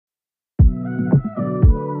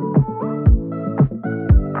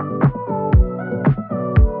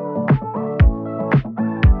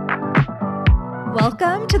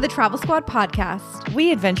to the Travel Squad podcast.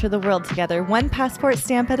 We adventure the world together, one passport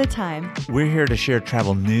stamp at a time. We're here to share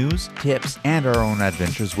travel news, tips, and our own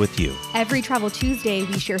adventures with you. Every Travel Tuesday,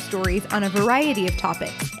 we share stories on a variety of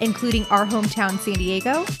topics, including our hometown San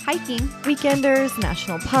Diego, hiking, Weekenders,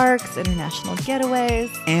 national parks, international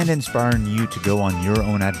getaways. And inspiring you to go on your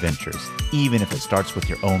own adventures, even if it starts with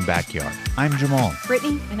your own backyard. I'm Jamal.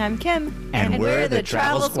 Brittany. And I'm Kim. And we're the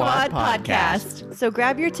Travel Squad podcast. So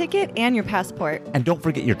grab your ticket and your passport. And don't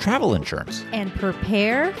forget your travel insurance. And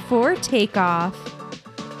prepare for takeoff.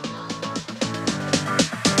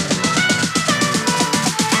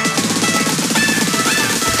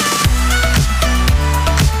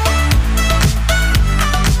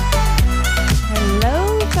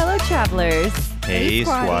 Hello, fellow travelers. Hey,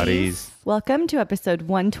 Squatties. Welcome to episode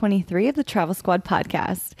 123 of the Travel Squad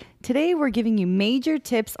podcast. Today, we're giving you major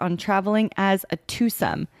tips on traveling as a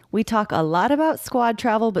twosome. We talk a lot about squad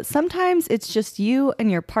travel, but sometimes it's just you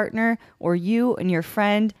and your partner or you and your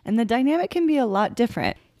friend, and the dynamic can be a lot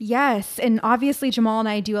different. Yes, and obviously Jamal and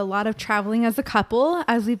I do a lot of traveling as a couple,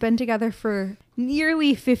 as we've been together for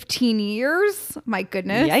nearly 15 years. My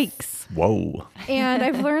goodness. Yikes. Whoa. And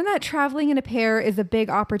I've learned that traveling in a pair is a big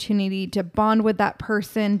opportunity to bond with that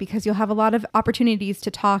person because you'll have a lot of opportunities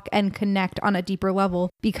to talk and connect on a deeper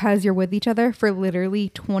level because you're with each other for literally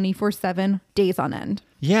 24/7 days on end.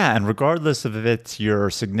 Yeah, and regardless of if it's your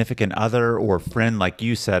significant other or friend, like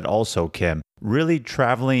you said also, Kim, really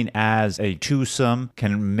traveling as a twosome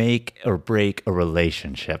can make or break a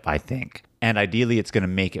relationship, I think. And ideally, it's going to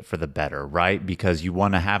make it for the better, right? Because you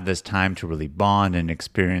want to have this time to really bond and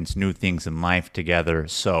experience new things in life together.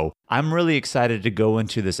 So I'm really excited to go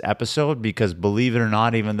into this episode because believe it or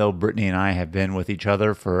not, even though Brittany and I have been with each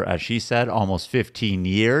other for, as she said, almost 15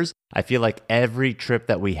 years, I feel like every trip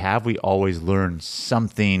that we have, we always learn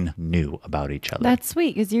something new about each other. That's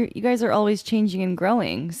sweet because you guys are always changing and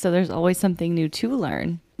growing. So there's always something new to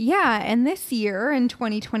learn. Yeah, and this year in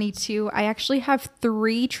 2022, I actually have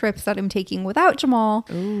 3 trips that I'm taking without Jamal.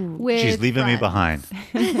 She's leaving me behind.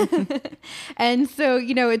 And so,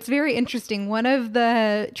 it's very interesting. One of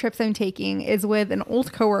the trips I'm taking is with an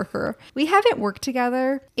old coworker. We haven't worked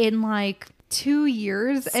together in like 2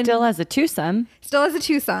 years. Still as a twosome. Still as a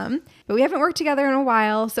twosome. But we haven't worked together in a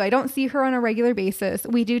while, so I don't see her on a regular basis.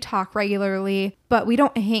 We do talk regularly, but we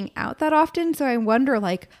don't hang out that often. So I wonder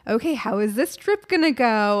okay, how is this trip going to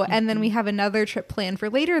go? And then we have another trip planned for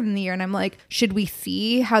later in the year. And I'm like, should we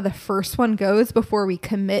see how the first one goes before we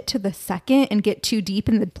commit to the second and get too deep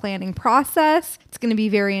in the planning process? It's going to be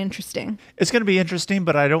very interesting. It's going to be interesting,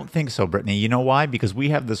 but I don't think so, Brittany. You know why? Because we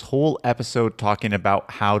have this whole episode talking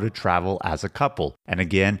about how to travel as a couple. And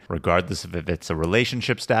again, regardless of if it's a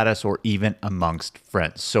relationship status or even amongst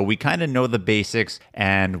friends. So we kind of know the basics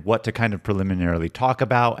and what to kind of preliminarily talk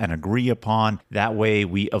about and agree upon. That way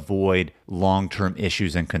we avoid long-term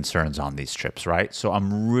issues and concerns on these trips, right? So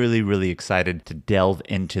I'm really, really excited to delve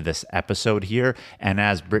into this episode here. And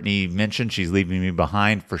as Brittany mentioned, she's leaving me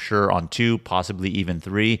behind for sure on 2, possibly even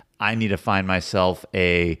 3. I need to find myself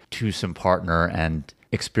a twosome partner and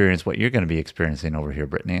experience what you're going to be experiencing over here,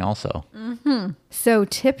 Brittany, also. So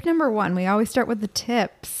tip number 1, we always start with the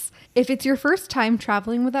tips. If it's your first time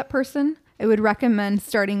traveling with that person, I would recommend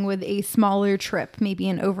starting with a smaller trip, maybe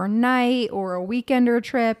an overnight or a weekender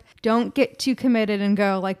trip. Don't get too committed and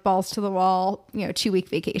go like balls to the wall, 2-week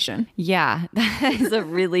vacation. Yeah, that is a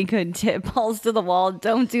really good tip. Balls to the wall.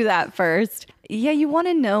 Don't do that first. Yeah, you want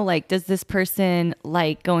to know, does this person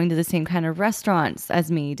like going to the same kind of restaurants as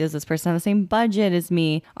me? Does this person have the same budget as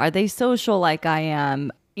me? Are they social like I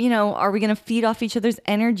am? Are we going to feed off each other's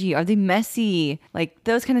energy? Are they messy?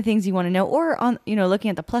 Those kind of things you want to know. Or on, looking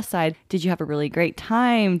at the plus side, did you have a really great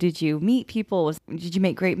time? Did you meet people? Did you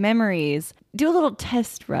make great memories? Do a little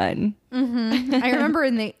test run. I remember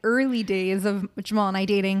in the early days of Jamal and I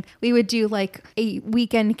dating, we would do a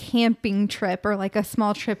weekend camping trip or a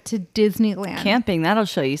small trip to Disneyland. Camping, that'll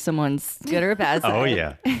show you someone's good or bad side. Oh,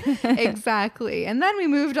 yeah. Exactly. And then we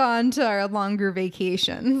moved on to our longer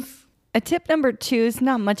vacations. A tip number 2 is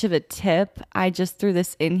not much of a tip. I just threw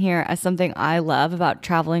this in here as something I love about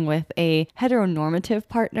traveling with a heteronormative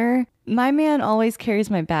partner. My man always carries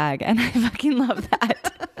my bag, and I fucking love that.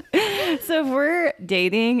 So if we're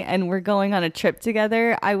dating and we're going on a trip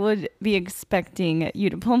together, I would be expecting you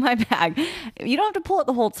to pull my bag. You don't have to pull it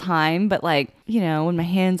the whole time, but when my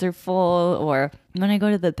hands are full or when I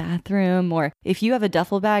go to the bathroom, or if you have a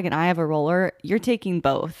duffel bag and I have a roller, you're taking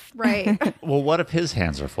both. Right. Well, what if his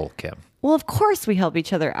hands are full, Kim? Well, of course we help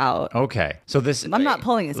each other out. Okay. So this I'm not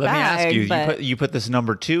pulling his Let me ask bag, you, but- you put this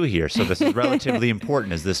number 2 here. So this is relatively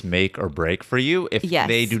important. Is this make or break for you? If Yes.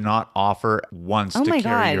 they do not offer once Oh to my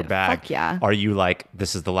carry God. your bag, Fuck yeah. are you like,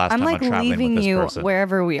 this is the last I'm time like I'm traveling leaving with this you person?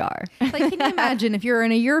 wherever we are. Like, can you imagine if you're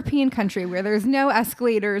in a European country where there's no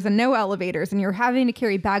escalators and no elevators and you're having to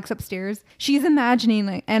carry bags upstairs? She's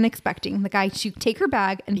imagining and expecting the guy to take her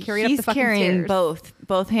bag and carry it up He's the fucking carrying stairs.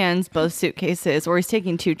 both hands, both suitcases, or he's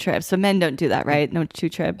taking 2 trips. So men don't do that, right? No 2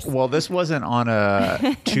 trips. Well, this wasn't on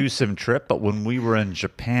a twosome trip, but when we were in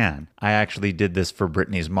Japan, I actually did this for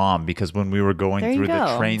Brittany's mom because when we were going There you through the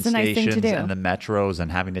go. train It's a nice thing to stations do. and the metros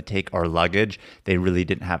and having to take our luggage, they really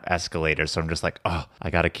didn't have escalators. So I'm just like, oh, I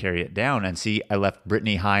got to carry it down. And see, I left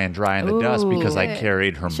Brittany high and dry in the dust because I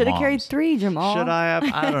carried her Should have carried mom's. 3, Jamal. Should I have?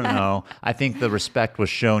 I don't know. I think the respect was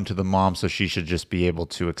shown to the mom, so she should just be able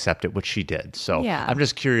to accept it, which she did. So Yeah. I'm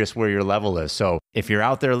just curious where your level is. So if you're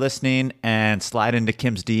out there listening and slide into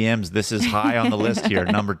Kim's DMs, this is high on the list here.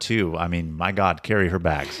 Number 2. I mean, my God, carry her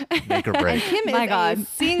bags. Make or break. Kim My is God. a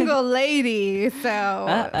single lady, so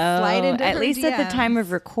slide into At her least at the DMs. time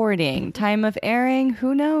of recording. Time of airing,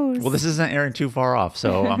 who knows? Well, this isn't airing too far off,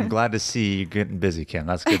 so I'm glad to see you getting busy, Kim.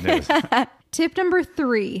 That's good news. Tip number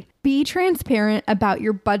 3, be transparent about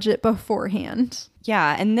your budget beforehand.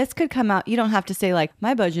 Yeah, and this could come out. You don't have to say like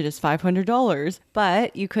my budget is $500,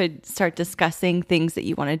 but you could start discussing things that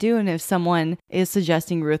you want to do. And if someone is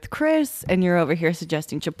suggesting Ruth Chris and you're over here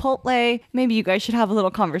suggesting Chipotle, maybe you guys should have a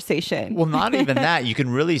little conversation. Well, not even that. You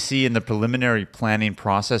can really see in the preliminary planning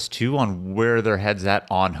process too on where their head's at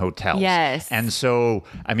on hotels. Yes. And so,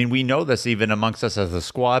 I mean, we know this even amongst us as a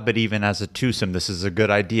squad, but even as a twosome, this is a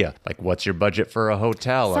good idea. Like, what's your budget for a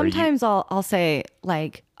hotel? Sometimes I'll say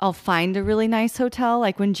like I'll find a really nice hotel.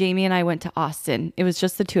 Like when Jamie and I went to Austin, it was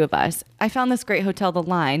just the 2 of us. I found this great hotel, The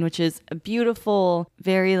Line, which is a beautiful,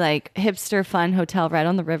 very like hipster fun hotel right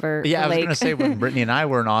on the river. Yeah, I was lake. going to say when Brittany and I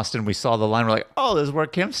were in Austin, we saw The Line. We're like, oh, this is where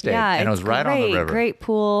Kim stayed. Yeah, and it was right on the river. Great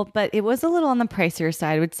pool, but it was a little on the pricier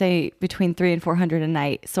side. I would say between $300 and $400 a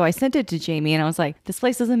night. So I sent it to Jamie and I was like, this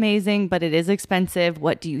place is amazing, but it is expensive.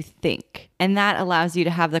 What do you think? And that allows you to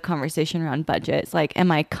have the conversation around budgets. Like,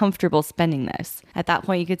 am I comfortable spending this? At that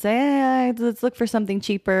point, you could say, let's look for something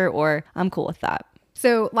cheaper, or I'm cool with that.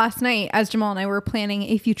 So last night, as Jamal and I were planning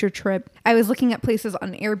a future trip, I was looking at places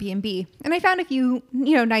on Airbnb and I found a few,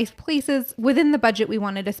 nice places within the budget we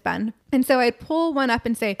wanted to spend. And so I'd pull one up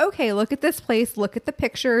and say, okay, look at this place, look at the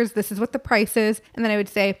pictures, this is what the price is. And then I would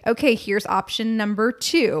say, okay, here's option number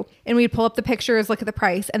 2. And we'd pull up the pictures, look at the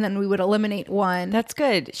price, and then we would eliminate one. That's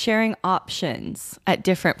good. Sharing options at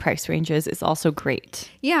different price ranges is also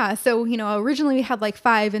great. Yeah. So, originally we had like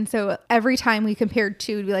 5. And so every time we compared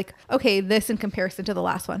 2, we'd be like, okay, this in comparison to the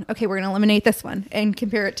last one. Okay, we're going to eliminate this one and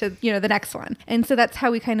compare it to, the next one. And so that's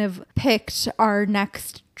how we kind of picked our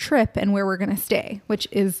next trip and where we're going to stay, which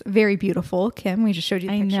is very beautiful. Kim, we just showed you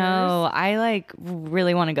the pictures. I know. I like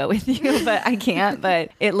really want to go with you, but I can't. But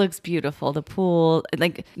it looks beautiful. The pool,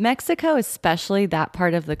 like Mexico, especially that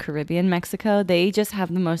part of the Caribbean, Mexico, they just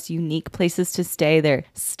have the most unique places to stay. They're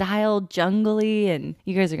styled, jungly, and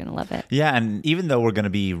you guys are going to love it. Yeah, and even though we're going to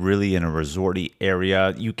be really in a resorty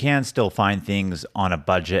area, you can still find things on a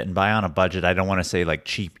budget. And by on a budget, I don't want to say like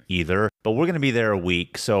cheap either, but we're going to be there a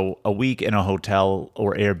week. So a week in a hotel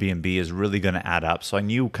or Airbnb is really going to add up. So I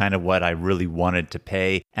knew kind of what I really wanted to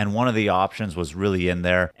pay. And one of the options was really in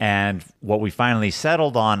there. And what we finally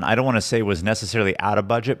settled on, I don't want to say was necessarily out of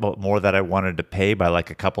budget, but more that I wanted to pay by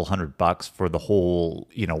like a couple $100 for the whole,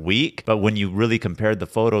 week. But when you really compared the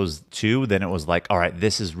photos too, then it was like, all right,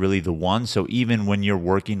 this is really the one. So even when you're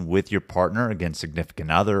working with your partner, again,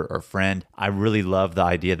 significant other or friend, I really love the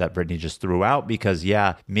idea that Brittany just threw out because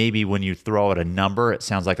maybe when you throw out a number, it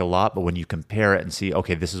sounds like a lot, but when you compare it and see,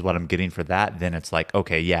 okay, this is what I'm getting for that, then it's like,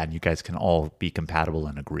 okay, and you guys can all be compatible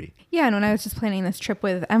and agree. Yeah, and when I was just planning this trip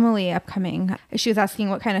with Emily upcoming, she was asking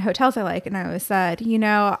what kind of hotels I like, and I was said,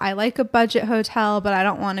 I like a budget hotel, but I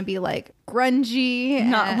don't want to be like grungy.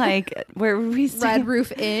 Not like where we stay. Red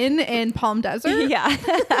Roof Inn in Palm Desert.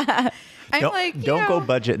 Yeah. Don't go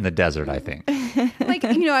budget in the desert, I think.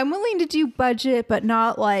 I'm willing to do budget, but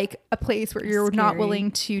not like a place where you're not Scary.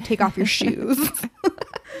 willing to take off your shoes.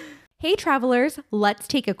 Hey travelers, let's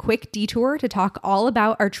take a quick detour to talk all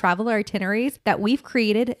about our travel itineraries that we've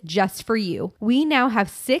created just for you. We now have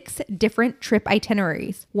 6 different trip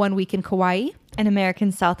itineraries. 1 week in Kauai, An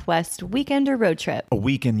American Southwest weekend or road trip. A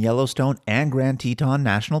week in Yellowstone and Grand Teton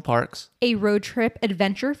National Parks. a road trip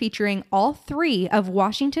adventure featuring all 3 of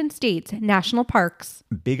Washington State's national parks,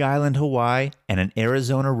 Big Island, Hawaii, and an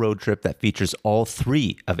Arizona road trip that features all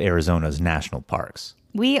 3 of Arizona's national parks.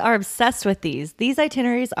 We are obsessed with these. These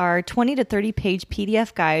itineraries are 20 to 30 page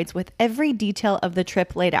PDF guides with every detail of the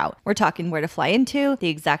trip laid out. We're talking where to fly into, the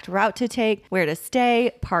exact route to take, where to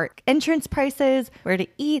stay, park entrance prices, where to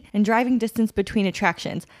eat, and driving distance between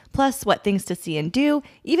attractions, plus what things to see and do,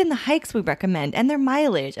 even the hikes we recommend and their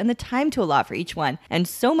mileage and the time to allot for each one, and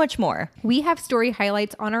so much more. We have story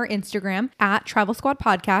highlights on our Instagram at Travel Squad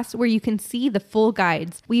Podcast where you can see the full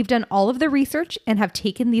guides. We've done all of the research and have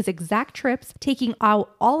taken these exact trips, taking out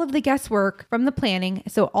all of the guesswork from the planning.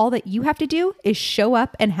 So all that you have to do is show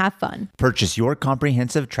up and have fun. Purchase your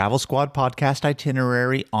comprehensive Travel Squad podcast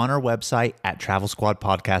itinerary on our website at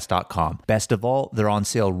travelsquadpodcast.com. Best of all, they're on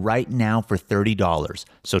sale right now for $30.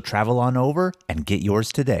 So travel on over and get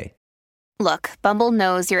yours today. Look, Bumble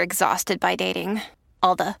knows you're exhausted by dating.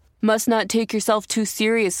 All the must not take yourself too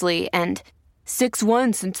seriously and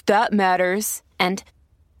 6'1" since that matters. And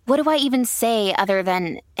what do I even say other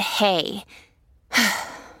than hey?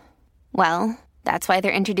 Well, that's why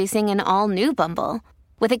they're introducing an all-new Bumble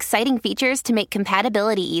with exciting features to make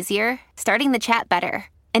compatibility easier, starting the chat better,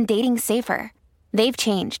 and dating safer. They've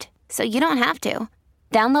changed, so you don't have to.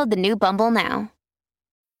 Download the new Bumble now.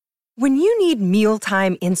 When you need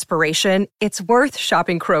mealtime inspiration, it's worth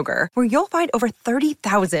shopping Kroger, where you'll find over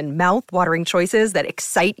 30,000 mouth-watering choices that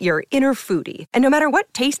excite your inner foodie. And no matter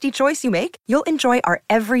what tasty choice you make, you'll enjoy our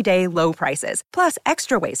everyday low prices, plus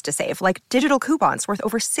extra ways to save, like digital coupons worth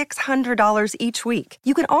over $600 each week.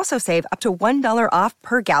 You can also save up to $1 off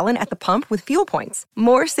per gallon at the pump with fuel points.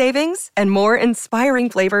 More savings and more inspiring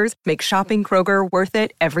flavors make shopping Kroger worth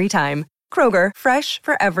it every time. Kroger, fresh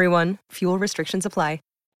for everyone. Fuel restrictions apply.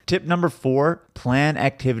 Tip number 4, plan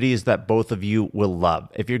activities that both of you will love.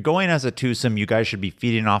 If you're going as a twosome, you guys should be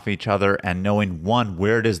feeding off each other and knowing, 1,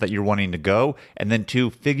 where it is that you're wanting to go, and then 2,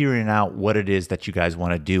 figuring out what it is that you guys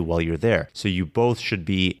want to do while you're there. So you both should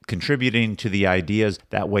be contributing to the ideas.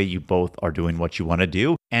 That way you both are doing what you want to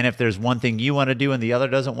do. And if there's one thing you want to do and the other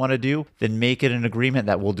doesn't want to do, then make it an agreement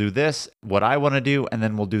that we'll do this, what I want to do, and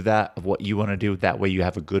then we'll do that of what you want to do. That way you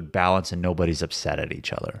have a good balance and nobody's upset at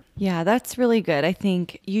each other. Yeah, that's really good. I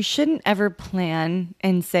think you shouldn't ever plan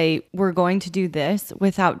and say, we're going to do this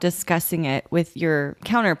without discussing it with your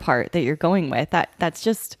counterpart that you're going with. That's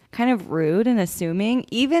just kind of rude and assuming.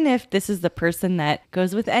 Even if this is the person that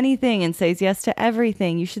goes with anything and says yes to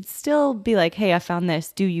everything, you should still be like, hey, I found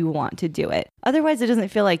this. Do you want to do it? Otherwise, it doesn't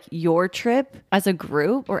feel like your trip as a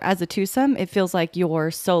group or as a twosome. It feels like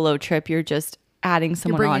your solo trip. You're just adding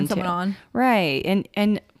someone on. Right.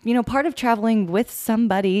 And you know, part of traveling with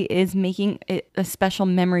somebody is making it a special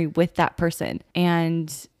memory with that person.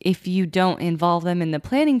 And if you don't involve them in the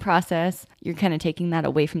planning process, you're kind of taking that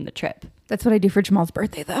away from the trip. That's what I do for Jamal's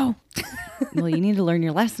birthday, though. Well, you need to learn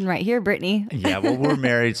your lesson right here, Brittany. Yeah, well, we're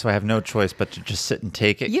married, so I have no choice but to just sit and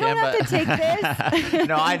take it. You don't have to take this.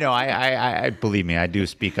 No, I know. I believe me, I do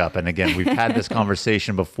speak up. And again, we've had this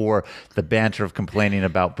conversation before. The banter of complaining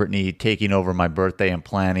about Brittany taking over my birthday and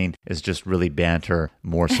planning is just really banter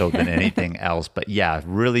more so than anything else. But yeah,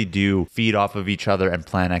 really do feed off of each other and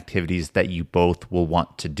plan activities that you both will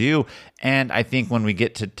want to do. And I think when we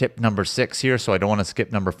get to tip number 6 here, so I don't want to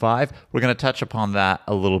skip number 5, we're going to touch upon that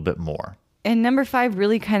a little bit more. And number 5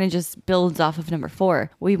 really kind of just builds off of number 4.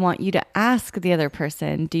 We want you to ask the other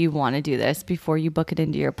person, do you want to do this before you book it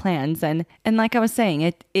into your plans? And like I was saying,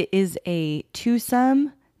 it is a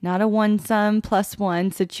twosome, not a one-sum plus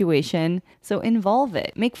one situation. So involve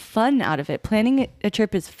it. Make fun out of it. Planning a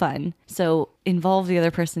trip is fun. So involve the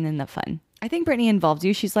other person in the fun. I think Brittany involved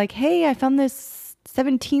you. She's like, hey, I found this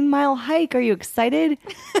 17-mile hike. Are you excited?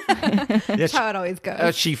 That's how it always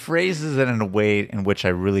goes. She phrases it in a way in which I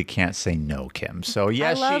really can't say no, Kim. So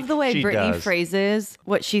yes, I love the way Brittany phrases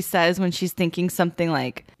what she says when she's thinking something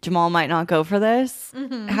like, Jamal might not go for this.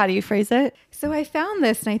 Mm-hmm. How do you phrase it? So I found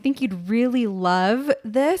this, and I think you'd really love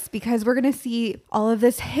this because we're going to see all of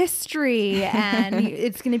this history, and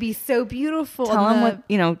it's going to be so beautiful. Tell them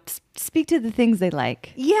what, speak to the things they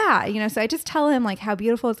like. Yeah, so I just tell him like how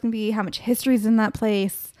beautiful it's going to be, how much history's in that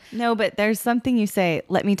place. No, but there's something you say,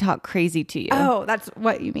 let me talk crazy to you. Oh, that's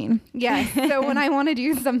what you mean. Yeah. So when I want to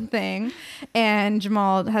do something and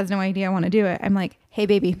Jamal has no idea I want to do it, I'm like, hey,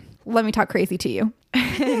 baby, let me talk crazy to you.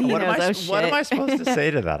 What am I supposed to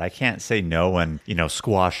say to that? I can't say no and,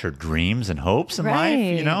 squash her dreams and hopes in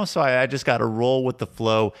life, So I just got to roll with the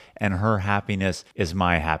flow, and her happiness is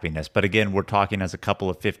my happiness. But again, we're talking as a couple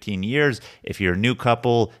of 15 years. If you're a new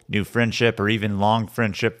couple, new friendship, or even long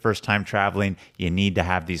friendship, first time traveling, you need to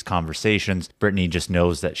have these conversations. Brittany just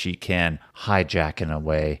knows that she can hijack in a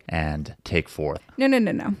way and take forth. No.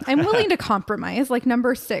 I'm willing to compromise. Like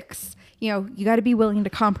number 6. you got to be willing to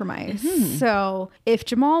compromise. So if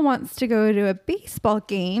Jamal wants to go to a baseball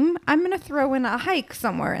game, I'm going to throw in a hike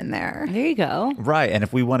somewhere in there. There you go. Right. And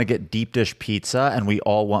if we want to get deep dish pizza and we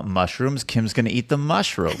all want mushrooms, Kim's going to eat the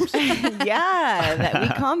mushrooms. Yeah, that we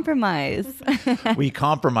compromise. We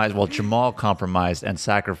compromise. Well, Jamal compromised and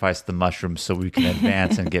sacrificed the mushrooms so we can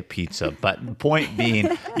advance and get pizza. But point being,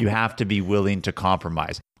 you have to be willing to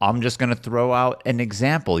compromise. I'm just going to throw out an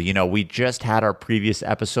example. We just had our previous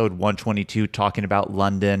episode 122 talking about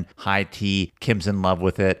London, high tea. Kim's in love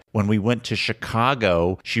with it. When we went to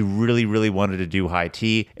Chicago, she really, really wanted to do high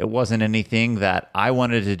tea. It wasn't anything that I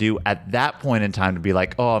wanted to do at that point in time to be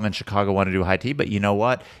like, oh, I'm in Chicago, I want to do high tea. But you know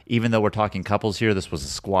what? Even though we're talking couples here, this was a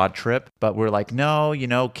squad trip. But we're like, no,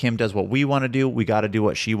 Kim does what we want to do. We got to do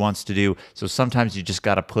what she wants to do. So sometimes you just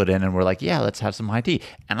got to put in and we're like, yeah, let's have some high tea.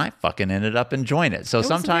 And I fucking ended up enjoying it. So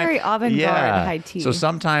sometimes very avant-garde high tea. So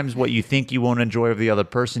sometimes what you think you won't enjoy of the other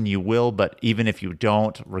person, you will. But even if you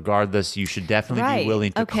don't, regardless, you should definitely be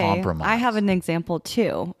willing to compromise. I have an example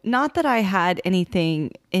too. Not that I had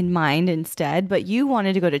anything in mind instead, but you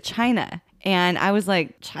wanted to go to China. And I was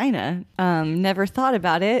like, China? Never thought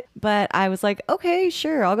about it. But I was like, okay,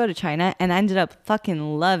 sure, I'll go to China. And I ended up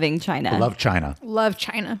fucking loving China. Love China. Love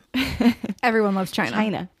China. Everyone loves China.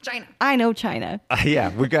 China. I know China. Yeah,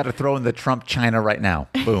 we got to throw in the Trump China right now.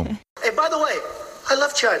 Boom. Hey, by the way, I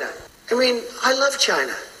love China. I love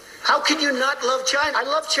China. How can you not love China? I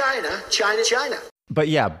love China. China. But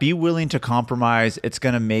yeah, be willing to compromise. It's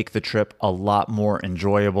going to make the trip a lot more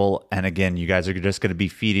enjoyable. And again, you guys are just going to be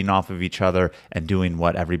feeding off of each other and doing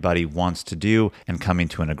what everybody wants to do and coming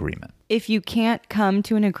to an agreement. If you can't come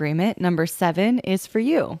to an agreement, number 7 is for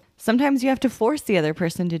you. Sometimes you have to force the other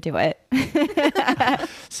person to do it.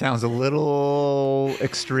 Sounds a little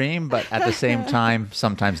extreme, but at the same time,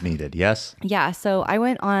 sometimes needed. Yes? Yeah. So I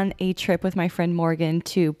went on a trip with my friend Morgan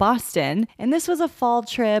to Boston, and this was a fall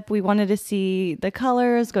trip. We wanted to see the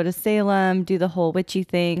colors, go to Salem, do the whole witchy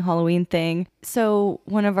thing, Halloween thing. So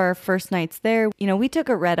one of our first nights there, we took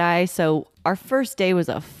a red eye. So our first day was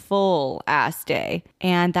a full ass day.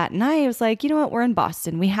 And that night I was like, you know what? We're in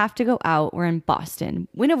Boston. We have to go out. We're in Boston.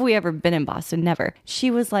 When have we ever been in Boston? Never. She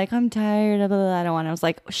was like, I'm tired. I don't want. I was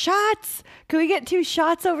like, shots. Can we get 2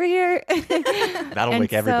 shots over here? That'll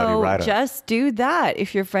wake everybody right up. Just do that.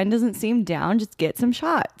 If your friend doesn't seem down, just get some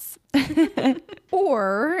shots.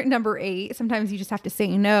 Or number 8, sometimes you just have to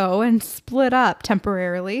say no and split up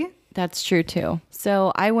temporarily. That's true too.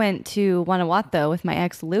 So I went to Guanajuato with my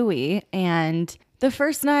ex Louie, and the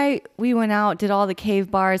first night we went out, did all the cave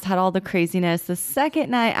bars, had all the craziness. The second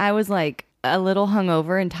night I was like a little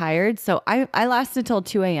hungover and tired. So I lasted till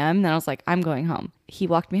 2 a.m. Then I was like, I'm going home. He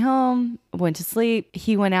walked me home, went to sleep.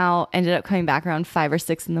 He went out, ended up coming back around 5 or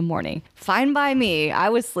 6 in the morning. Fine by me. I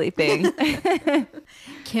was sleeping.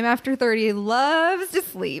 Kim after 30 loves to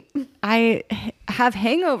sleep. I have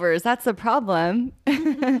hangovers. That's the problem.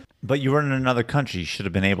 But you were in another country. You should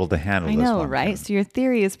have been able to handle I this know, one, right? Kim. So your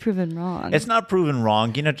theory is proven wrong. It's not proven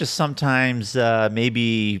wrong. Just sometimes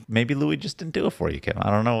maybe Louis just didn't do it for you, Kim. I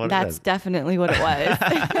don't know what it That's is. definitely what it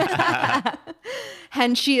was.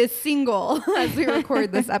 Hence, she is single as we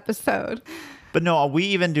record this episode. But no, we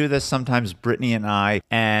even do this sometimes, Brittany and I.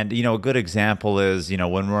 And, a good example is,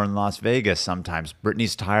 when we're in Las Vegas, sometimes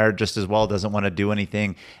Brittany's tired just as well, doesn't want to do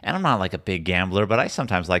anything. And I'm not like a big gambler, but I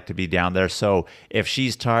sometimes like to be down there. So if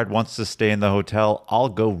she's tired, wants to stay in the hotel, I'll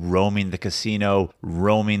go roaming the casino,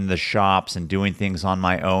 roaming the shops and doing things on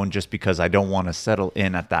my own just because I don't want to settle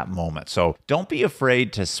in at that moment. So don't be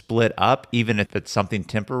afraid to split up, even if it's something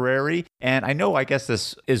temporary. And I guess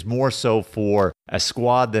this is more so for a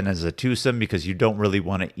squad than as a twosome because you don't really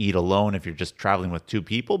want to eat alone if you're just traveling with 2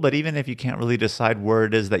 people. But even if you can't really decide where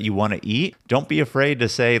it is that you want to eat, don't be afraid to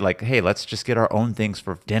say like, hey, let's just get our own things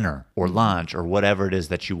for dinner or lunch or whatever it is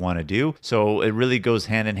that you want to do. So it really goes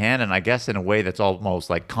hand in hand. And I guess in a way that's almost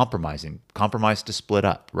like compromise to split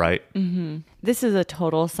up, right? Mm-hmm. This is a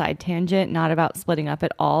total side tangent, not about splitting up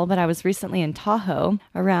at all, but I was recently in Tahoe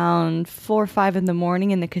around 4 or 5 in the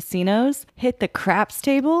morning in the casinos, hit the craps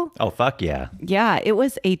table. Oh, fuck yeah. Yeah, it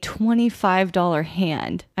was a $25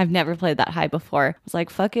 hand. I've never played that high before. I was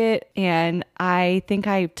like, fuck it. And I think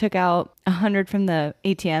I took out 100 from the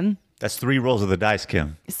ATM. That's 3 rolls of the dice,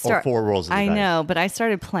 Kim. Or 4 rolls of the dice. I know, but I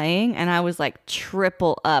started playing and I was like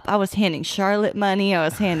triple up. I was handing Charlotte money. I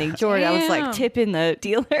was handing Jordan. I was like tipping the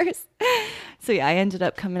dealers. So yeah, I ended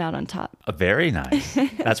up coming out on top. Very nice.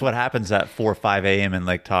 That's what happens at 4 or 5 a.m. in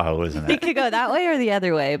Lake Tahoe, isn't it? It could go that way or the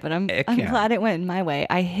other way, but I'm glad it went my way.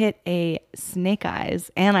 I hit a snake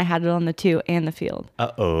eyes and I had it on the 2 and the field.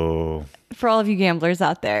 Uh-oh. For all of you gamblers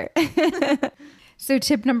out there. So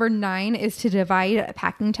tip number 9 is to divide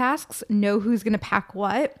packing tasks. Know who's going to pack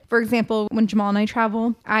what. For example, when Jamal and I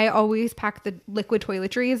travel, I always pack the liquid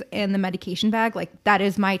toiletries and the medication bag. Like that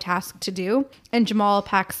is my task to do. And Jamal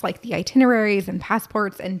packs like the itineraries and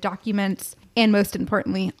passports and documents. And most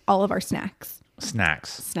importantly, all of our snacks.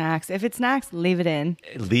 Snacks. If it's snacks, leave it in.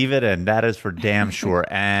 Leave it in. That is for damn sure.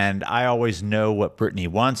 And I always know what Brittany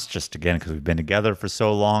wants, just again, because we've been together for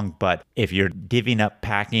so long. But if you're divvying up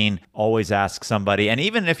packing, always ask somebody. And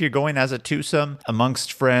even if you're going as a twosome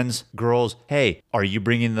amongst friends, girls, hey, are you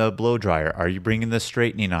bringing the blow dryer? Are you bringing the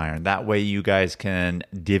straightening iron? That way you guys can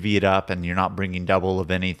divvy it up and you're not bringing double of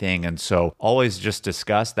anything. And so always just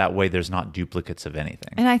discuss. That way there's not duplicates of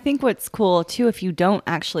anything. And I think what's cool too, if you don't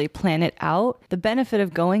actually plan it out, the benefit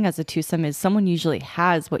of going as a twosome is someone usually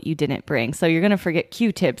has what you didn't bring. So you're going to forget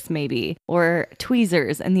Q-tips maybe or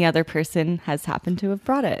tweezers and the other person has happened to have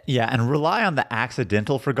brought it. Yeah, and rely on the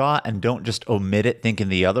accidental forgot and don't just omit it thinking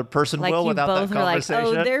the other person Like will you without both that were like,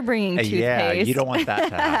 conversation. oh, they're bringing toothpaste. Yeah, you don't want that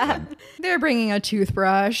to happen. They're bringing a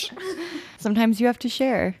toothbrush. Sometimes you have to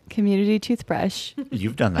share community toothbrush.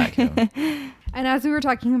 You've done that, Kim. And as we were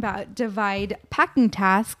talking about divide packing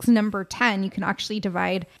tasks, number 10, you can actually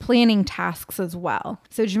divide planning tasks as well.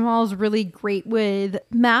 So Jamal's really great with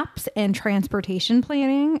maps and transportation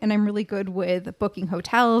planning, and I'm really good with booking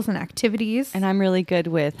hotels and activities. And I'm really good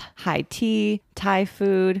with high tea, Thai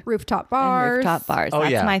food, rooftop and bars. rooftop bars. Oh,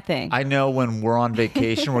 That's yeah. my thing. I know when we're on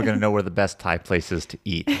vacation, we're going to know where the best Thai place is to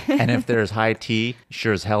eat. And if there's high tea,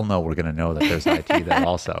 sure as hell no, we're going to know that there's high tea there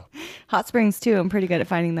also. Hot springs too. I'm pretty good at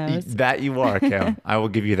finding those. That you are, Kim. I will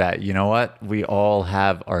give you that. You know what? We all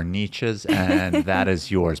have our niches and that is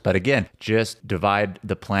yours. But again, just divide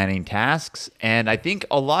the planning tasks. And I think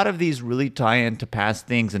a lot of these really tie into past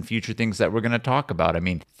things and future things that we're going to talk about. I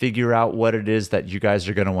mean, figure out what it is that you guys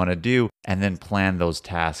are going to want to do and then plan those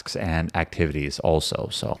tasks and activities also.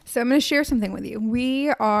 So I'm going to share something with you. We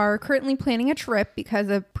are currently planning a trip because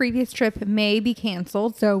a previous trip may be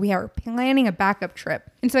canceled. So we are planning a backup trip.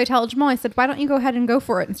 And so I tell Jamal, I said, why don't you go ahead and go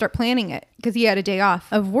for it and start planning it? Because he had a day off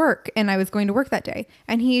of work and I was going to work that day.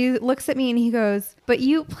 And he looks at me and he goes, but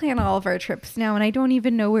you plan all of our trips now and I don't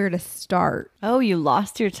even know where to start. Oh, you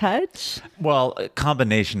lost your touch? well, a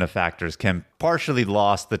combination of factors, Kim. Partially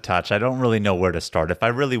lost the touch. I don't really know where to start. If I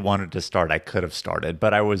really wanted to start, I could have started,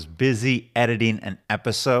 but I was busy editing an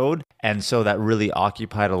episode. And so that really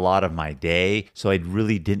occupied a lot of my day. So I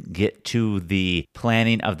really didn't get to the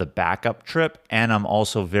planning of the backup trip. And I'm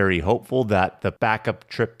also very hopeful that the backup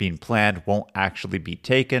trip being planned won't actually be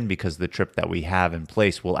taken because the trip that we have in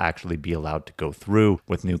place will actually be allowed to go through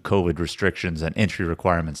with new COVID restrictions and entry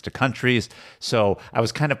requirements to countries. So I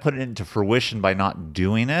was kind of putting it into fruition by not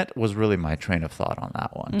doing it was really my train of thought on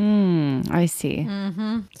that one. I see.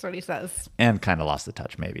 That's what he says. And kind of lost the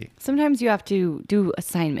touch maybe. Sometimes you have to do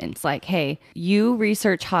assignments like, hey, you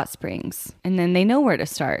research hot springs, and then they know where to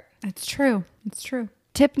start. It's true. It's true.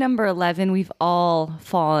 Tip number 11, we've all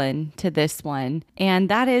fallen to this one, and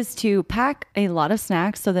that is to pack a lot of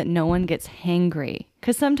snacks so that no one gets hangry.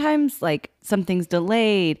 Because sometimes, like, something's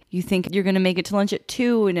delayed. You think you're going to make it to lunch at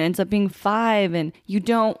 2 and it ends up being 5, and you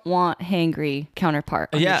don't want hangry counterpart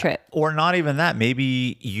on your trip. Or not even that.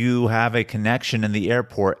 Maybe you have a connection in the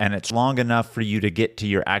airport and it's long enough for you to get to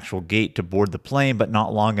your actual gate to board the plane, but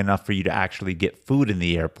not long enough for you to actually get food in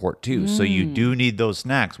the airport too. So you do need those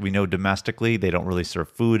snacks. We know domestically they don't really serve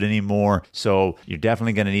food anymore. So you're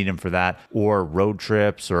definitely going to need them for that. Or road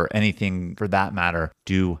trips or anything for that matter,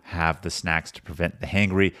 do have the snacks to prevent the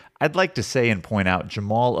hangry. I'd like to say and point out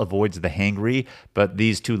Jamal avoids the hangry, but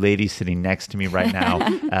these two ladies sitting next to me right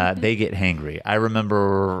now, they get hangry. I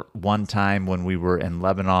remember one time when we were in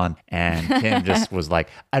Lebanon and Kim just was like,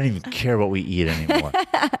 I don't even care what we eat anymore.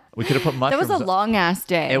 We could have put That mushrooms. was a long ass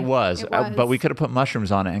day. It was, It was. But we could have put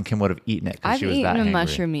mushrooms on it and Kim would have eaten it because I've she was eaten that a hangry.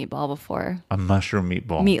 mushroom meatball before. A mushroom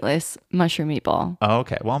meatball. Meatless mushroom meatball. Oh,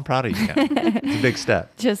 okay. Well, I'm proud of you, Kim. It's a big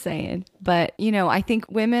step. Just saying. But, you know, I think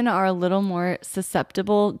women are a little more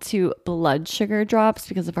susceptible to blood sugar drops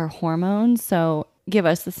because of our hormones. So give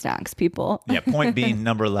us the snacks, people. Yeah, point being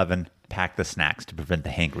number 11, pack the snacks to prevent the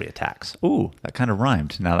hangry attacks. Ooh, that kind of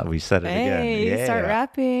rhymed now that we said it Hey, again. Yeah. start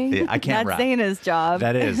rapping. Yeah, I can't That's rap. Zaina's job.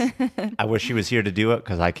 That is. I wish she was here to do it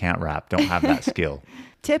because I can't rap. Don't have that skill.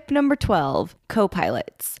 Tip number 12,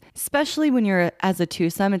 co-pilots. Especially when you're as a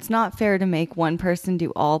twosome, it's not fair to make one person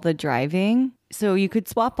do all the driving. So you could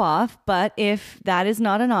swap off, but if that is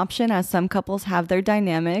not an option, as some couples have their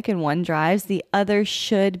dynamic and one drives, the other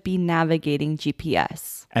should be navigating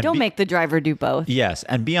GPS. And Don't make the driver do both. Yes,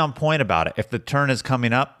 and be on point about it. If the turn is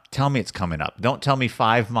coming up, tell me it's coming up. Don't tell me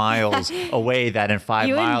 5 miles away that in 5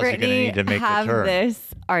 You miles and you're going to Brittany need to make the have turn. this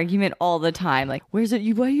argument all the time. Like, where's it?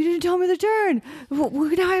 Why you didn't tell me the turn?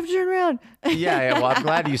 Now I have to turn around. Yeah, well, I'm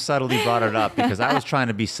glad you subtly brought it up because I was trying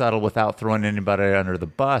to be subtle without throwing anybody under the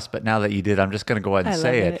bus. But now that you did, I'm just going to go ahead and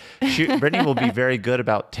say it. Brittany will be very good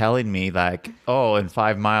about telling me like, oh, in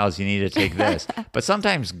 5 miles, you need to take this. But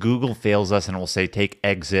sometimes Google fails us and it will say take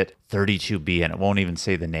exit 32B and it won't even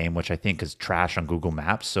say the name, which I think is trash on Google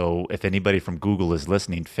Maps. So if anybody from Google is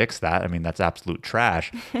listening, fix that. I mean, that's absolute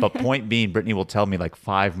trash. But point being, Brittany will tell me like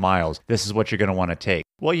 5 miles, this is what you're going to want to take.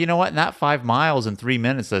 Well, you know what? In that 5 miles in 3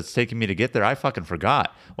 minutes that's taking me to get there, I fucking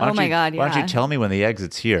forgot. Why don't you tell me when the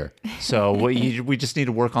exit's here? So we just need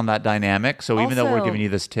to work on that dynamic. So even though we're Also, giving you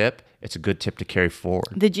this tip, it's a good tip to carry forward.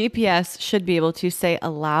 The GPS should be able to say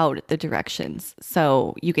aloud the directions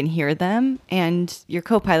so you can hear them, and your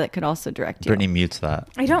co-pilot could also direct you. Brittany mutes that.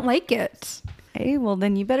 I don't like it. Hey, well,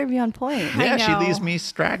 then you better be on point. Yeah, she know. leaves me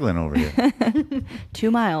straggling over here. 2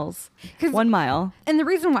 miles, 1 mile. And the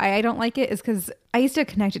reason why I don't like it is because I used to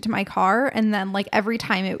connect it to my car, and then like every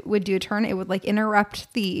time it would do a turn, it would like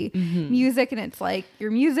interrupt the music, and it's like your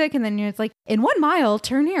music, and then it's like in 1 mile,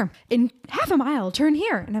 turn here. In half a mile, turn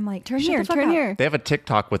here. And I'm like, Turn shut here, the fuck turn up. here. They have a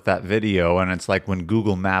TikTok with that video, and it's like when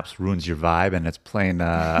Google Maps ruins your vibe and it's playing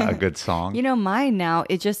a good song. You know, mine now,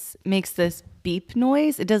 it just makes this beep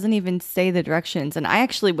noise. It doesn't even say the directions. And I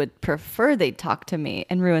actually would prefer they talk to me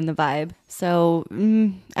and ruin the vibe. So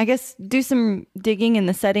I guess do some digging in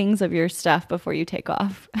the settings of your stuff before you take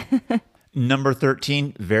off. Number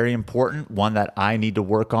 13, very important, one that I need to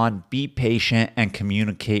work on, be patient and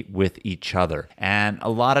communicate with each other. And a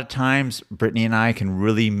lot of times, Brittany and I can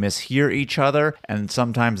really mishear each other, and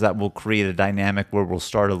sometimes that will create a dynamic where we'll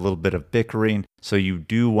start a little bit of bickering. So you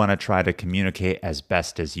do want to try to communicate as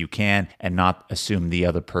best as you can and not assume the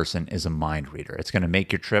other person is a mind reader. It's going to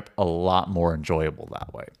make your trip a lot more enjoyable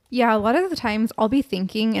that way. Yeah, a lot of the times I'll be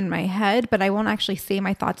thinking in my head, but I won't actually say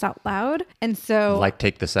my thoughts out loud. And so Like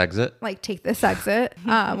take this exit. like take this exit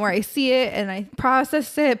where I see it and I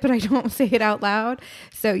process it, but I don't say it out loud.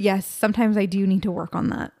 So yes, sometimes I do need to work on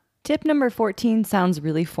that. Tip number 14 sounds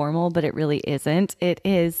really formal, but it really isn't. It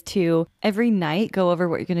is to every night go over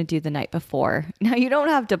what you're going to do the night before. Now, you don't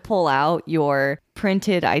have to pull out your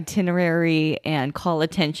printed itinerary and call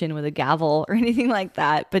attention with a gavel or anything like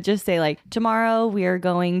that, but just say like, tomorrow we are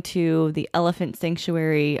going to the elephant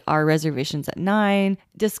sanctuary. Our reservation's at 9.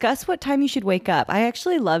 Discuss what time you should wake up. I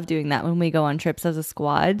actually love doing that when we go on trips as a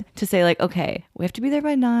squad, to say like, okay, we have to be there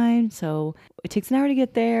by 9. So it takes an hour to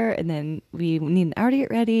get there, and then we need an hour to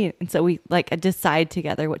get ready. And so we like decide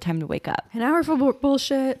together what time to wake up. An hour for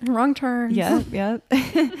bullshit, wrong turn. Yeah.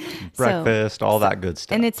 Breakfast, all that good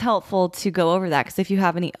stuff. And it's helpful to go over that, because if you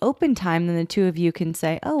have any open time, then the two of you can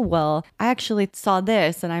say, oh, well, I actually saw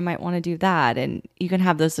this and I might want to do that. And you can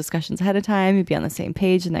have those discussions ahead of time. You'd be on the same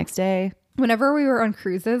page the next day. Whenever we were on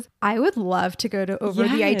cruises, I would love to go over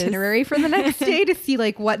the Yes. itinerary for the next day to see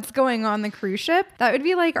like what's going on the cruise ship. That would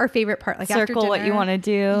be like our favorite part. Like after Circle what you dinner. want to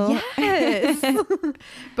do. Yes.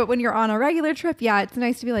 But when you're on a regular trip, yeah, it's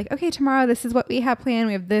nice to be like, okay, tomorrow this is what we have planned.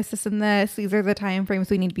 We have this, and this. These are the time frames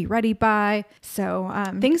we need to be ready by. So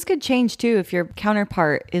Things could change too if your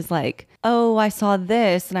counterpart is like, oh, I saw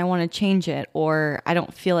this and I want to change it, or I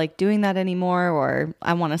don't feel like doing that anymore, or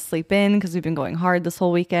I want to sleep in because we've been going hard this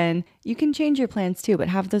whole weekend. You can change your plans too, but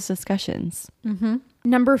have those discussions.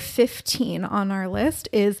 Number 15 on our list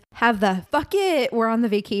is have the fuck it, we're on the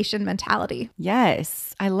vacation mentality.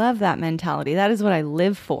 Yes, I love that mentality. That is what I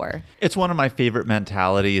live for. It's one of my favorite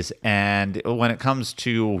mentalities. And when it comes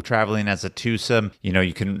to traveling as a twosome, you know,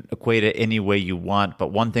 you can equate it any way you want. But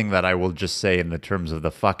one thing that I will just say in the terms of the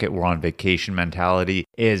fuck it, we're on vacation mentality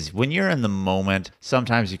is when you're in the moment,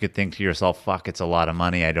 sometimes you could think to yourself, fuck, it's a lot of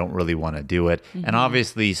money. I don't really want to do it. And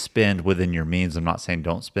obviously spend within your means. I'm not saying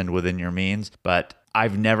don't spend within your means, but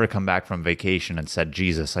I've never come back from vacation and said,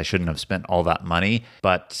 Jesus, I shouldn't have spent all that money.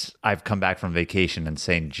 But I've come back from vacation and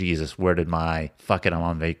saying, Jesus, where did my fuck it, I'm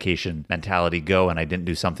on vacation mentality go? And I didn't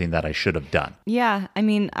do something that I should have done. Yeah, I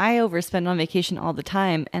mean, I overspend on vacation all the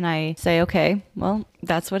time, and I say, okay, well,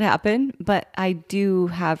 that's what happened. But I do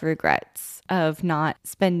have regrets of not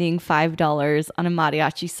spending $5 on a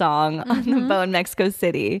mariachi song on the boat in Mexico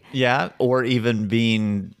City. Yeah. Or even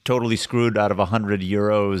being totally screwed out of 100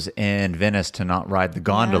 euros in Venice to not ride the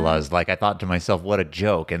gondolas. Like I thought to myself, what a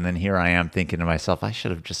joke. And then here I am thinking to myself, I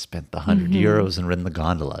should have just spent the 100 euros and ridden the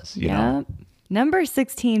gondolas, you know? Number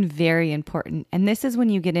 16, very important. And this is when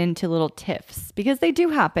you get into little tiffs, because they do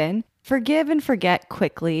happen. Forgive and forget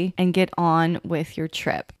quickly and get on with your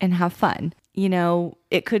trip and have fun. you know,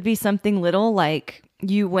 it could be something little like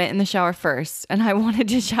you went in the shower first and I wanted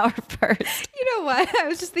to shower first. You know what? I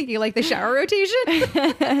was just thinking like the shower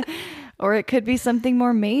rotation. Or it could be something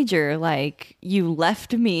more major, like you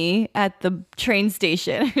left me at the train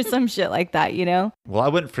station or some shit like that, you know? Well, I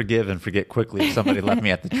wouldn't forgive and forget quickly if somebody left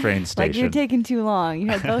me at the train station. Like you're taking too long. You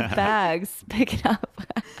had both bags. Pick it up.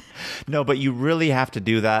 No, but you really have to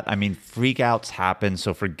do that. I mean, freakouts happen,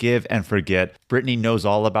 so forgive and forget. Brittany knows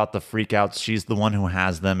all about the freakouts. She's the one who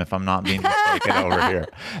has them, if I'm not being mistaken over here.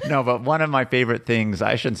 No, but one of my favorite things,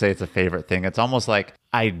 I shouldn't say it's a favorite thing. It's almost like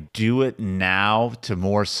I do it now to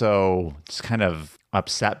more so just kind of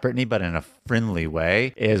upset Brittany, but in a friendly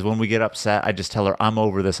way, is when we get upset, I just tell her, I'm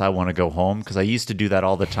over this. I want to go home. Because I used to do that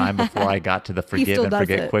all the time before I got to the forgive and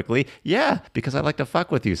forget quickly. Yeah, because I like to fuck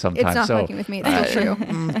with you sometimes. It's not fucking with me. It's still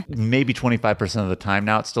true. Maybe 25% of the time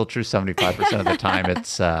now, it's still true. 75% of the time,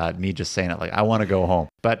 it's me just saying it like, I want to go home.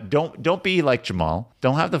 But don't be like Jamal.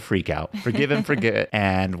 Don't have the freak out. Forgive and forget.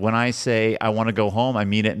 And when I say I want to go home, I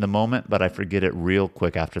mean it in the moment, but I forget it real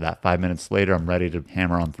quick after that. 5 minutes later, I'm ready to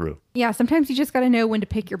hammer on through. Yeah, sometimes you just got to know when to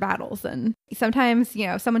pick your battles. And sometimes, you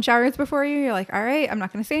know, someone showers before you, you're like, all right, I'm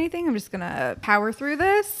not going to say anything. I'm just going to power through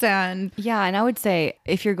this. And yeah, and I would say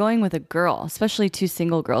if you're going with a girl, especially two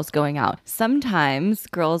single girls going out, sometimes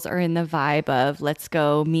girls are in the vibe of let's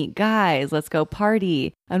go meet guys, let's go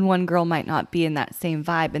party. And one girl might not be in that same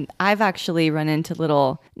vibe. And I've actually run into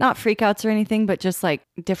little, not freakouts or anything, but just like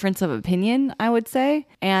difference of opinion, I would say.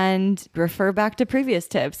 And refer back to previous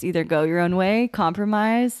tips. Either go your own way,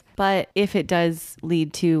 compromise. But if it does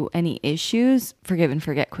lead to any issues, forgive and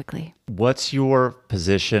forget quickly. What's your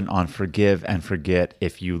position on forgive and forget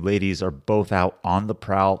if you ladies are both out on the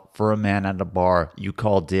prowl for a man at a bar, you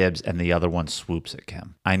call dibs, and the other one swoops at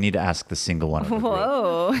Kim? I need to ask the single one.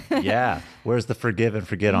 Whoa. Yeah. Where's the forgive and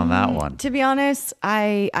forget on that one? To be honest,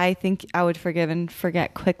 I think I would forgive and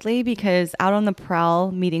forget quickly because out on the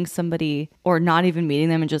prowl, meeting somebody or not even meeting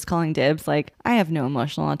them and just calling dibs, like I have no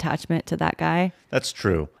emotional attachment to that guy. That's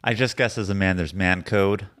true. I just guess as a man, there's man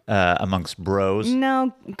code amongst bros.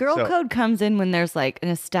 No, girl code comes in when there's like an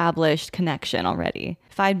established connection already.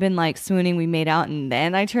 If I'd been like swooning, we made out, and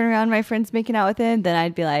then I turn around, my friend's making out with him, then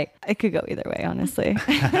I'd be like, it could go either way, honestly.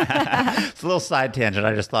 It's a little side tangent.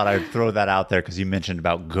 I just thought I'd throw that out there because you mentioned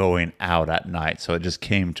about going out at night. So it just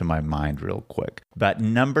came to my mind real quick. But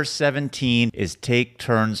number 17 is take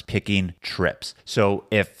turns picking trips. So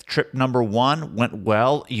if trip number 1 went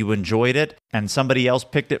well, you enjoyed it, and somebody else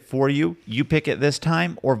picked it for you, you pick it this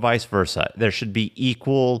time, or vice versa. There should be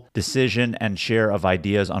equal decision and share of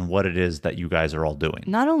ideas on what it is that you guys are all doing.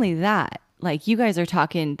 Not only that, like you guys are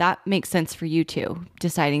talking, that makes sense for you two,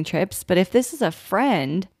 deciding trips. But if this is a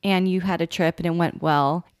friend and you had a trip and it went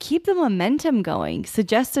well, keep the momentum going.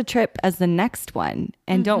 Suggest a trip as the next one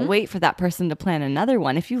and don't wait for that person to plan another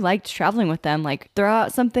one. If you liked traveling with them, like throw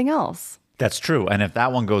out something else. That's true. And if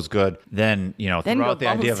that one goes good, then, you know, throw out the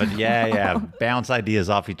idea of it. Bounce ideas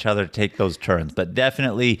off each other, take those turns. But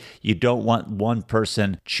definitely, you don't want one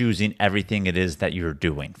person choosing everything it is that you're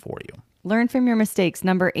doing for you. Learn from your mistakes.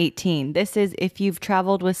 Number 18. This is if you've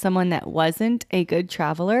traveled with someone that wasn't a good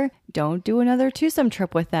traveler, don't do another twosome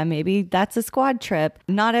trip with them. Maybe that's a squad trip.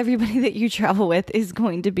 Not everybody that you travel with is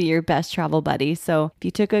going to be your best travel buddy. So if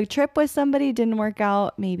you took a trip with somebody, didn't work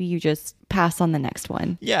out, maybe you just pass on the next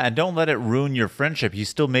one. Yeah, and don't let it ruin your friendship. You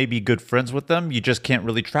still may be good friends with them. You just can't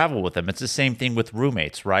really travel with them. It's the same thing with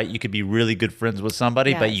roommates, right? You could be really good friends with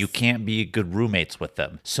somebody, but you can't be good roommates with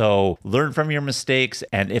them. So learn from your mistakes.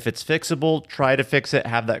 And if it's fixable, try to fix it,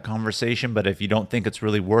 have that conversation. But if you don't think it's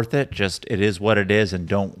really worth it, just it is what it is, and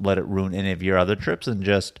don't let it ruin any of your other trips, and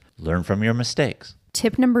just learn from your mistakes.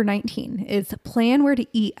 Tip number 19 is plan where to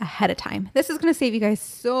eat ahead of time. This is going to save you guys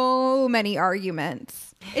so many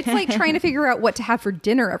arguments. It's like trying to figure out what to have for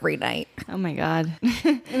dinner every night. Oh my God.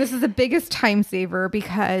 And this is the biggest time saver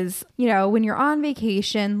because, you know, when you're on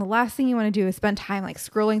vacation, the last thing you want to do is spend time like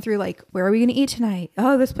scrolling through like, where are we going to eat tonight?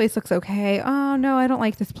 Oh, this place looks okay. Oh no, I don't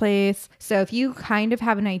like this place. So if you kind of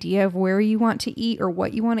have an idea of where you want to eat or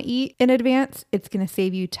what you want to eat in advance, it's going to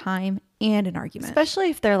save you time and an argument.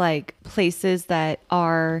 Especially if they're like places that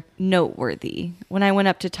are noteworthy. When I went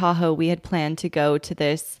up to Tahoe, we had planned to go to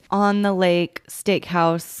this on the lake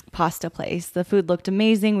steakhouse pasta place. The food looked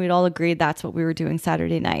amazing. We'd all agreed that's what we were doing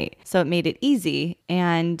Saturday night. So it made it easy.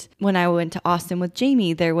 And when I went to Austin with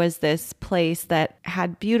Jamie, there was this place that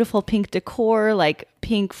had beautiful pink decor, like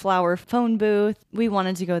pink flower phone booth. We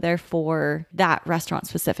wanted to go there for that restaurant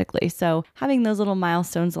specifically. So having those little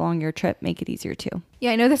milestones along your trip make it easier too.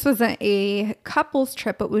 Yeah, I know this wasn't a couples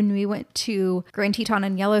trip, but when we went to Grand Teton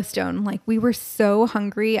and Yellowstone, like we were so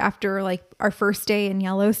hungry after like our first day in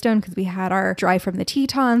Yellowstone because we had our drive from the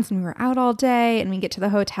Tetons and we were out all day and we get to the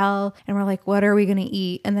hotel and we're like, what are we going to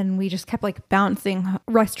eat? And then we just kept like bouncing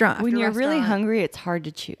restaurant When after you're really restaurant. hungry, it's hard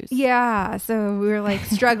to choose. Yeah, so we were like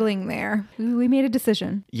struggling there. We made a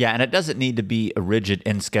decision. Yeah, and it doesn't need to be a rigid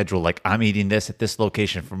end schedule like I'm eating this at this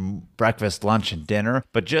location for breakfast, lunch, and dinner,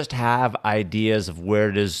 but just have ideas of where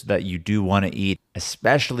it is that you do want to eat,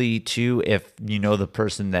 especially too if you know the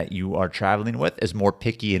person that you are traveling with is more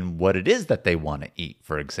picky in what it is that they want to eat,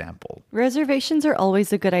 for example. Reservations are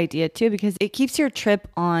always a good idea too because it keeps your trip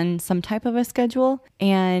on some type of a schedule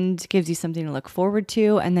and gives you something to look forward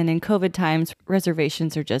to. And then in COVID times,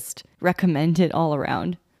 reservations are just recommended all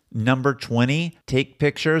around. Number 20, take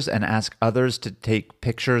pictures and ask others to take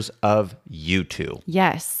pictures of you two.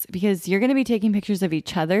 Yes, because you're going to be taking pictures of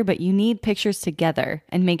each other, but you need pictures together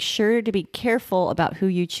and make sure to be careful about who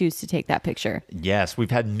you choose to take that picture. Yes,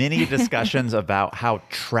 we've had many discussions about how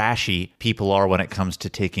trashy people are when it comes to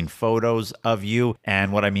taking photos of you.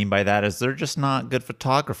 And what I mean by that is they're just not good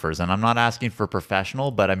photographers. And I'm not asking for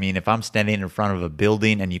professional, but I mean, if I'm standing in front of a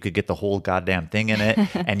building and you could get the whole goddamn thing in it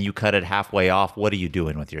and you cut it halfway off, what are you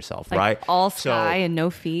doing with yourself, Like right? all sky and no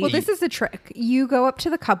feet. Well, this is the trick. You go up to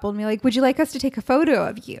the couple and be like, would you like us to take a photo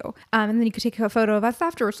of you? And then you could take a photo of us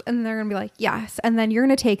afterwards. And they're going to be like, yes. And then you're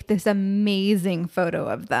going to take this amazing photo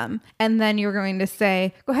of them. And then you're going to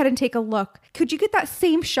say, go ahead and take a look. Could you get that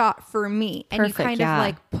same shot for me? And Perfect, you kind yeah. of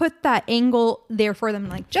like put that angle there for them,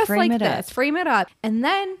 like just Frame like it up. this, frame it up. And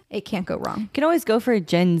then it can't go wrong. You can always go for a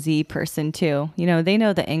Gen Z person too. You know, they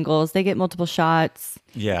know the angles, they get multiple shots.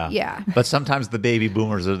 Yeah. Yeah. But sometimes the baby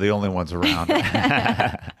boomers are the only ones around.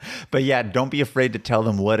 But yeah, don't be afraid to tell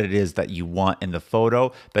them what it is that you want in the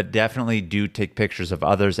photo, but definitely do take pictures of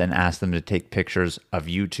others and ask them to take pictures of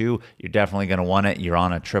you two. You're definitely going to want it. You're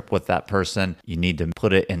on a trip with that person. You need to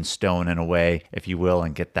put it in stone in a way, if you will,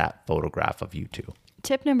 and get that photograph of you two.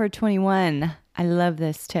 Tip number 21. I love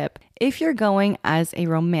this tip. If you're going as a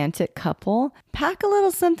romantic couple, pack a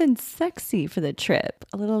little something sexy for the trip.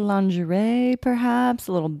 A little lingerie, perhaps,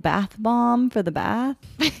 a little bath bomb for the bath.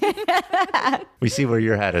 We see where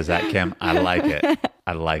your head is at, Kim. I like it.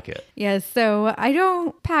 I like it. Yes, so I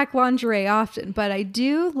don't pack lingerie often, but I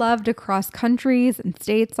do love to cross countries and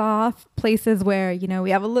states off, places where, you know, we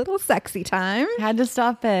have a little sexy time. Had to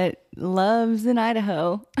stop at Love's in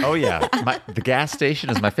Idaho. Oh, yeah. The gas station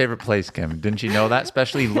is my favorite place, Kim. Didn't you know that?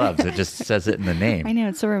 Especially Love's. It just says it in the name. I know,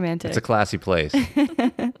 it's so romantic. It's a classy place.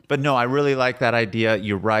 But no, I really like that idea.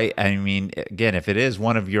 You're right. I mean, again, if it is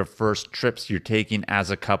one of your first trips you're taking as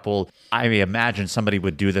a couple, I imagine somebody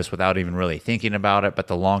would do this without even really thinking about it. But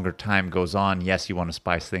the longer time goes on, yes, you want to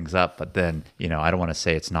spice things up. But then, you know, I don't want to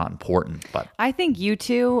say it's not important. But I think you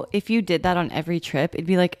two, if you did that on every trip, it'd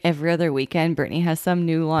be like every other weekend, Brittany has some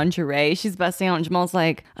new lingerie. She's busting out and Jamal's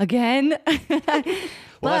like, again? well, that's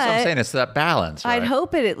what I'm saying. It's that balance, right? I'd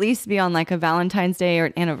hope it at least be on like a Valentine's Day or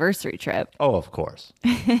an anniversary trip. Oh, of course.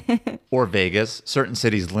 Or Vegas. Certain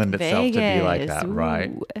cities lend itself to be like that,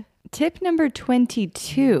 right? Ooh. Tip number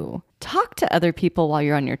 22. Talk to other people while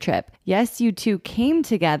you're on your trip. Yes, you two came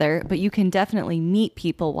together, but you can definitely meet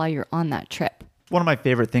people while you're on that trip. One of my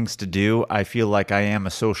favorite things to do, I feel like I am a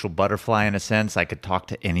social butterfly in a sense. I could talk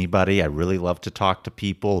to anybody. I really love to talk to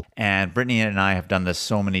people. And Brittany and I have done this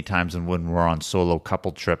so many times when we're on solo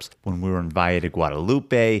couple trips. When we were invited to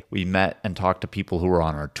Guadalupe, we met and talked to people who were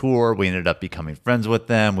on our tour. We ended up becoming friends with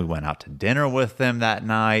them. We went out to dinner with them that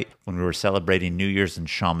night. When we were celebrating New Year's in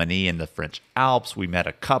Chamonix in the French Alps, we met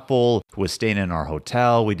a couple who was staying in our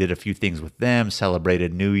hotel. We did a few things with them,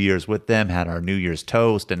 celebrated New Year's with them, had our New Year's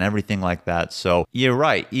toast and everything like that. So you're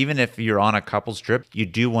right. Even if you're on a couple's trip, you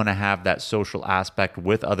do want to have that social aspect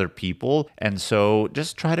with other people. And so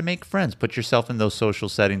just try to make friends. Put yourself in those social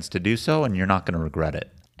settings to do so, and you're not going to regret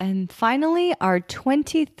it. And finally, our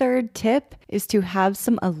 23rd tip is to have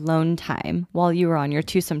some alone time while you are on your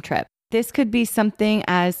twosome trip. This could be something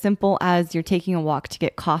as simple as you're taking a walk to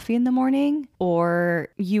get coffee in the morning, or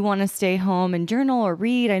you want to stay home and journal or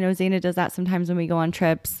read. I know Zaina does that sometimes when we go on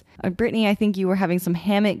trips. Brittany, I think you were having some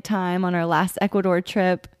hammock time on our last Ecuador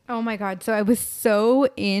trip. Oh my God. So I was so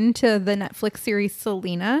into the Netflix series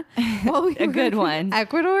Selena. While we A were good in one.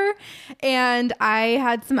 Ecuador. And I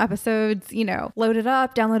had some episodes, loaded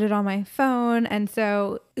up, downloaded on my phone. And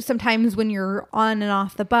so sometimes when you're on and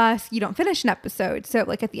off the bus, you don't finish an episode. So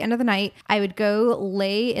like at the end of the night, I would go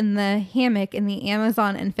lay in the hammock in the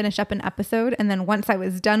Amazon and finish up an episode. And then once I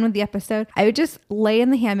was done with the episode, I would just lay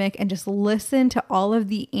in the hammock and just listen to all of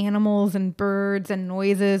the animals and birds and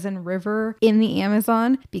noises and river in the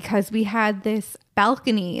Amazon, because we had this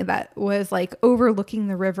balcony that was like overlooking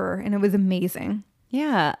the river, and it was amazing.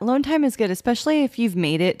 Yeah, alone time is good, especially if you've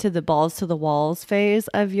made it to the balls to the walls phase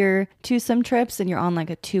of your twosome trips and you're on like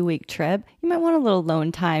a 2-week trip. You might want a little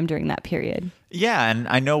alone time during that period. Yeah, and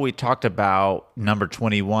I know we talked about number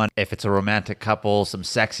 21, if it's a romantic couple, some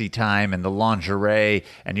sexy time and the lingerie,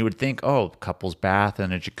 and you would think, oh, couple's bath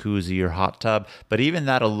and a jacuzzi or hot tub, but even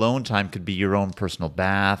that alone time could be your own personal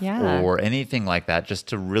bath or anything like that, just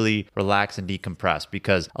to really relax and decompress,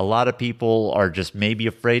 because a lot of people are just maybe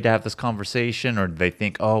afraid to have this conversation, or they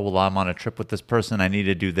think, oh, well, I'm on a trip with this person, I need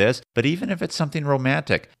to do this. But even if it's something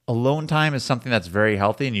romantic, alone time is something that's very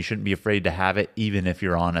healthy, and you shouldn't be afraid to have it, even if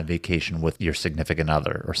you're on a vacation with your significant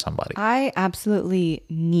other or somebody. I absolutely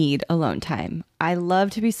need alone time. I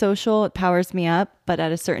love to be social. It powers me up. But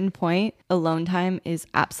at a certain point, alone time is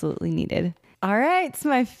absolutely needed. All right. It's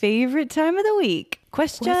my favorite time of the week.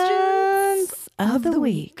 Questions of the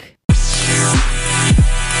week.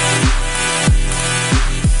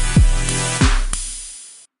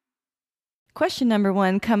 Question number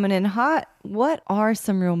 1 coming in hot. What are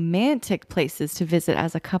some romantic places to visit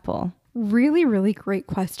as a couple? Really, really great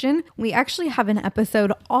question. We actually have an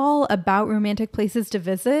episode all about romantic places to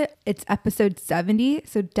visit. It's episode 70,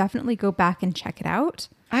 so definitely go back and check it out.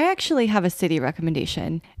 I actually have a city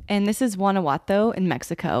recommendation, and this is Guanajuato in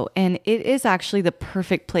Mexico, and it is actually the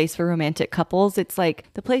perfect place for romantic couples. It's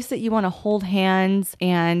like the place that you want to hold hands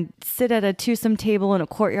and sit at a twosome table in a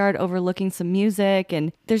courtyard overlooking some music,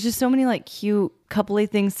 and there's just so many like cute coupley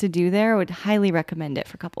things to do there. I would highly recommend it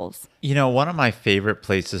for couples. You know, one of my favorite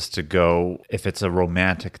places to go, if it's a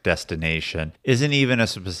romantic destination, isn't even a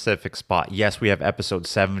specific spot. Yes, we have episode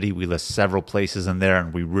 70. We list several places in there,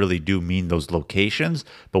 and we really do mean those locations.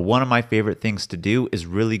 But one of my favorite things to do is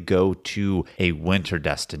really go to a winter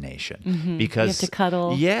destination because you have to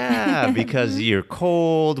cuddle. Yeah, because you're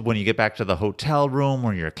cold when you get back to the hotel room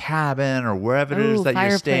or your cabin or wherever it is that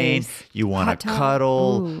you're staying. You want to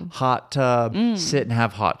cuddle, hot tub, sit and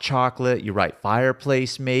have hot chocolate. You're right,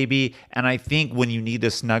 fireplace maybe. And I think when you need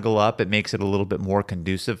to snuggle up, it makes it a little bit more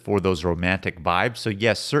conducive for those romantic vibes. So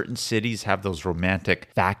yes, certain cities have those romantic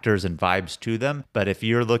factors and vibes to them. But if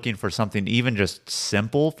you're looking for something even just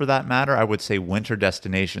simple for that matter, I would say winter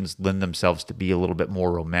destinations lend themselves to be a little bit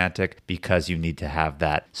more romantic because you need to have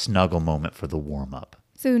that snuggle moment for the warm up.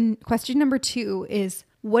 So question number 2 is,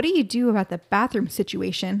 what do you do about the bathroom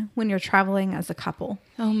situation when you're traveling as a couple?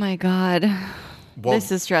 Oh my God. Well,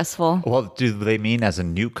 this is stressful. Well, do they mean as a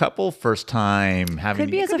new couple, first time having?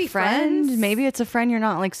 Could be as could a be friend. friends. Maybe it's a friend you're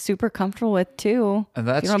not like super comfortable with too. And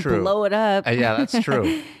that's you don't true. Blow it up. Yeah, that's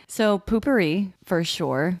true. So poopery for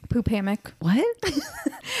sure. Poop hammock. What?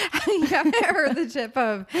 You haven't heard the tip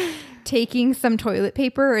of taking some toilet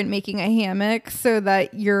paper and making a hammock so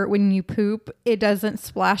that when you poop, it doesn't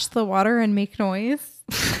splash the water and make noise?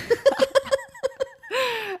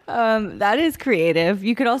 That is creative.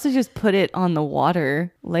 You could also just put it on the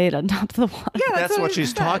water, lay it on top of the water. Yeah, That's what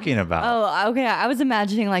she's talking about. Oh, okay. I was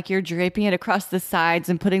imagining like you're draping it across the sides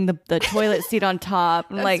and putting the toilet seat on top.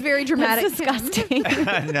 That's like very dramatic, That's disgusting.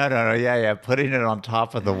 No. Yeah. Putting it on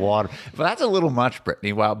top of the water. But that's a little much,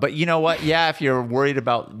 Brittany. Wow. But you know what? Yeah, if you're worried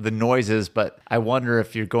about the noises, but I wonder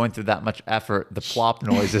if you're going through that much effort, the plop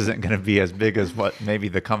noise isn't going to be as big as what maybe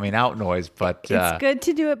the coming out noise. But It's good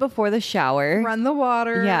to do it before the shower. Run the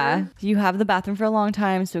water. Yeah. You have the bathroom for a long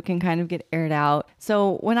time, so it can kind of get aired out.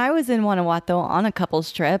 So when I was in Guanajuato on a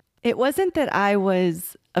couple's trip, it wasn't that I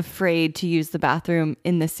was afraid to use the bathroom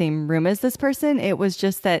in the same room as this person. It was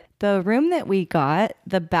just that the room that we got,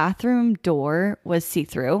 the bathroom door was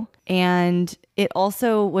see-through, and it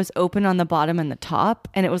also was open on the bottom and the top,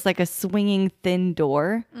 and it was like a swinging thin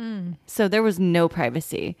door. So there was no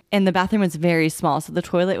privacy, and the bathroom was very small. So the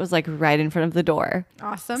toilet was like right in front of the door.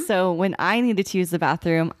 Awesome. So when I needed to use the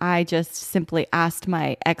bathroom, I just simply asked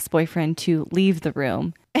my ex-boyfriend to leave the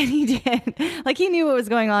room. And he did. Like, he knew what was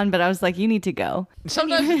going on, but I was like, you need to go.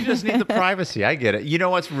 sometimes you just need the privacy. I get it. You know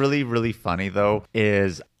what's really, really funny though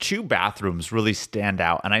is two bathrooms really stand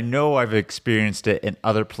out. And I know I've experienced it in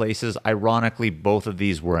other places. Ironically, both of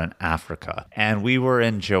these were in Africa. And we were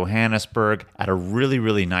in Johannesburg at a really,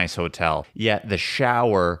 really nice hotel. Yet the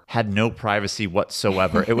shower had no privacy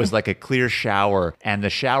whatsoever. It was like a clear shower. And the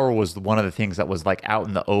shower was one of the things that was like out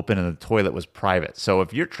in the open, and the toilet was private. So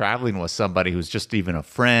if you're traveling with somebody who's just even a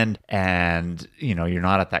friend and, you know, you're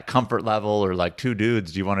not at that comfort level, or like two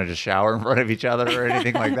dudes, do you want to just shower in front of each other or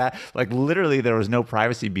anything like that? Like literally there was no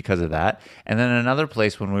privacy because of that. And then another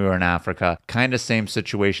place when we were in Africa, kind of same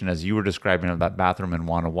situation as you were describing of that bathroom in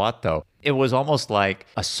Guanajuato. It was almost like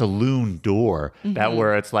a saloon door that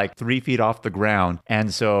where it's like 3 feet off the ground.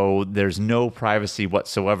 And so there's no privacy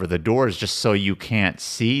whatsoever. The door is just so you can't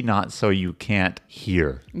see, not so you can't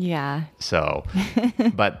hear. Yeah. So,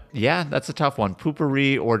 but yeah, that's a tough one.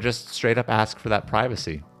 Poopery or just straight up ask for that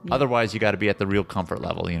privacy. Yeah. Otherwise, you got to be at the real comfort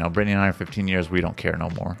level. You know, Brittany and I are 15 years. We don't care no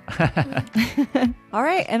more. All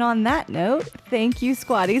right. And on that note, thank you,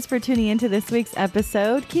 Squatties, for tuning into this week's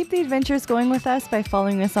episode. Keep the adventures going with us by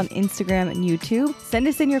following us on Instagram and YouTube. Send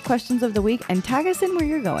us in your questions of the week and tag us in where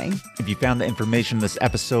you're going. If you found the information in this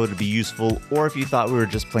episode to be useful, or if you thought we were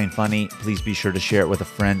just plain funny, please be sure to share it with a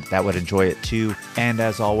friend that would enjoy it too. And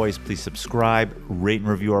as always, please subscribe, rate and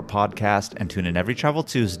review our podcast, and tune in every Travel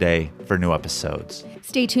Tuesday for new episodes.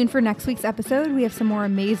 Stay tuned for next week's episode. We have some more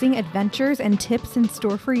amazing adventures and tips in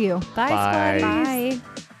store for you. Bye, Bye. Squatties. Bye.